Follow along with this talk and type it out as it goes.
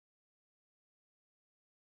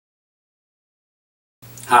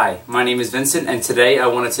Hi, my name is Vincent, and today I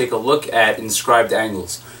want to take a look at inscribed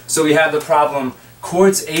angles. So we have the problem,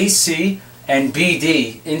 chords AC and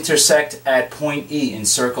BD intersect at point E in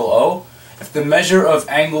circle O. If the measure of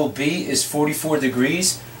angle B is 44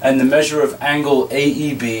 degrees and the measure of angle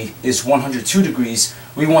AEB is 102 degrees,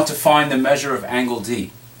 we want to find the measure of angle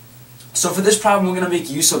D. So for this problem, we're going to make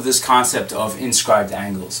use of this concept of inscribed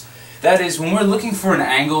angles. That is, when we're looking for an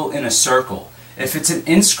angle in a circle, if it's an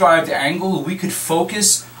inscribed angle, we could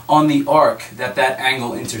focus on the arc that that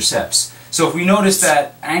angle intercepts. So if we notice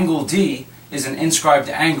that angle D is an inscribed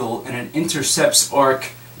angle and it intercepts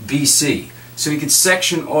arc BC. So we could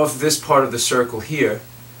section off this part of the circle here,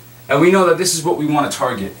 and we know that this is what we want to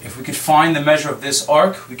target. If we could find the measure of this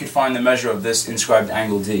arc, we could find the measure of this inscribed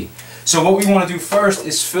angle D. So what we want to do first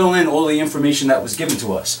is fill in all the information that was given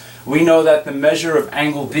to us. We know that the measure of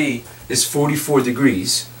angle B is 44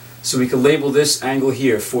 degrees. So we can label this angle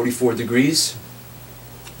here 44 degrees.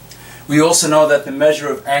 We also know that the measure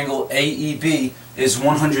of angle AEB is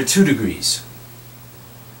 102 degrees.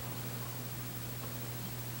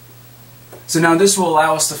 So now this will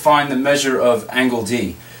allow us to find the measure of angle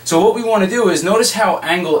D. So what we want to do is notice how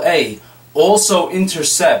angle A also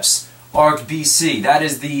intercepts arc BC. That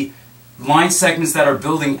is, the line segments that are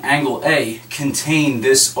building angle A contain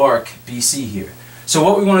this arc BC here. So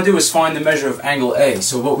what we want to do is find the measure of angle A.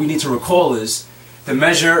 So what we need to recall is the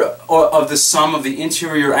measure of the sum of the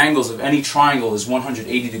interior angles of any triangle is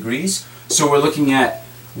 180 degrees. So we're looking at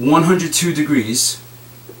 102 degrees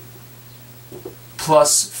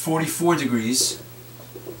plus 44 degrees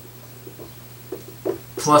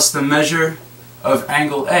plus the measure of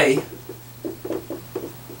angle A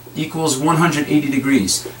equals 180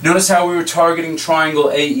 degrees. Notice how we were targeting triangle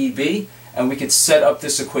AEB, and we could set up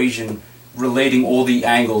this equation relating all the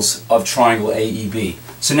angles of triangle AEB.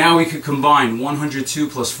 So now we could combine 102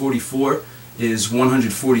 plus 44 is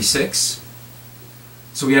 146.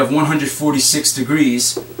 So we have 146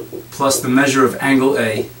 degrees plus the measure of angle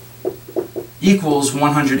A equals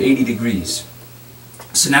 180 degrees.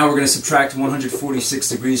 So now we're going to subtract 146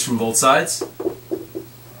 degrees from both sides.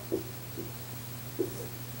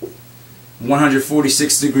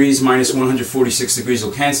 146 degrees minus 146 degrees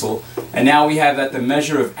will cancel, and now we have that the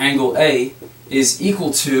measure of angle A is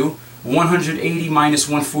equal to 180 minus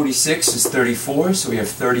 146 is 34, so we have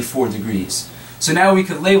 34 degrees. So now we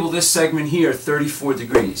could label this segment here 34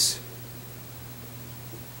 degrees.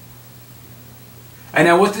 And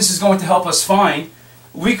now what this is going to help us find,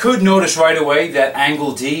 we could notice right away that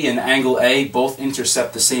angle D and angle A both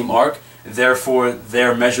intercept the same arc, therefore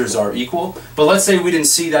their measures are equal. But let's say we didn't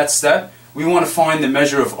see that step. We want to find the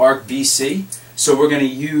measure of arc BC, so we're going to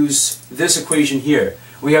use this equation here.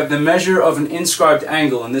 We have the measure of an inscribed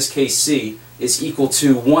angle, in this case C, is equal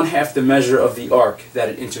to 1/2 the measure of the arc that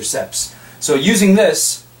it intercepts. So using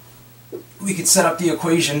this, we could set up the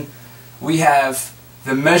equation. We have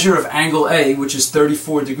the measure of angle A, which is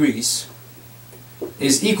 34 degrees,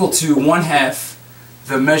 is equal to 1/2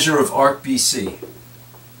 the measure of arc BC.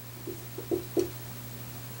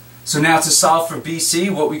 So now to solve for BC,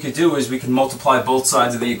 what we could do is we can multiply both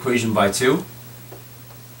sides of the equation by 2.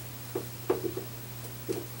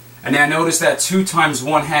 And now notice that 2 times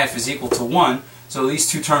 1/2 is equal to 1, so these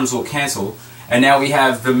two terms will cancel. And now we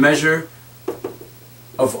have the measure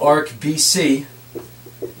of arc BC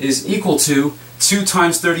is equal to 2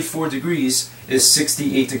 times 34 degrees is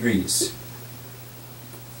 68 degrees.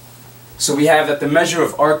 So we have that the measure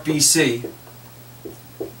of arc BC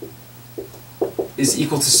is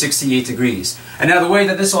equal to 68 degrees. And now the way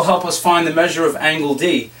that this will help us find the measure of angle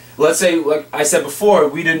D, let's say, like I said before,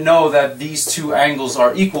 we didn't know that these two angles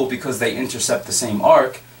are equal because they intercept the same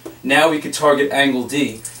arc. Now we could target angle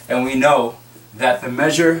D, and we know that the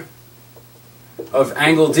measure of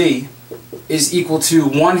angle D is equal to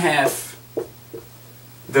 1/2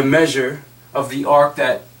 the measure of the arc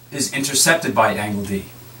that is intercepted by angle D.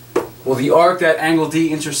 Well, the arc that angle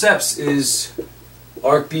D intercepts is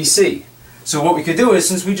arc BC. So what we could do is,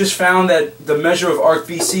 since we just found that the measure of arc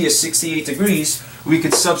BC is 68 degrees, we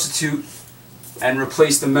could substitute and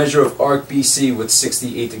replace the measure of arc BC with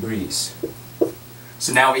 68 degrees.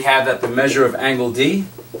 So now we have that the measure of angle D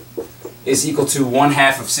is equal to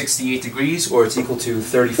 1/2 of 68 degrees, or it's equal to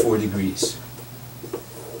 34 degrees.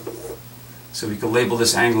 So we can label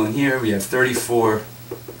this angle in here. We have 34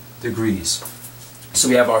 degrees. So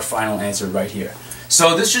we have our final answer right here.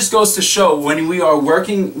 So this just goes to show, when we are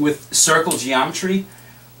working with circle geometry,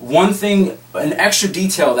 one thing, an extra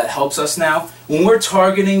detail that helps us now, when we're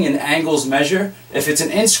targeting an angle's measure, if it's an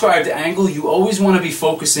inscribed angle, you always want to be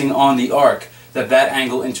focusing on the arc that that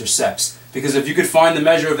angle intercepts. Because if you could find the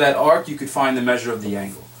measure of that arc, you could find the measure of the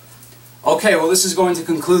angle. Okay, well this is going to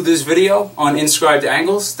conclude this video on inscribed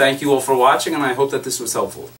angles. Thank you all for watching, and I hope that this was helpful.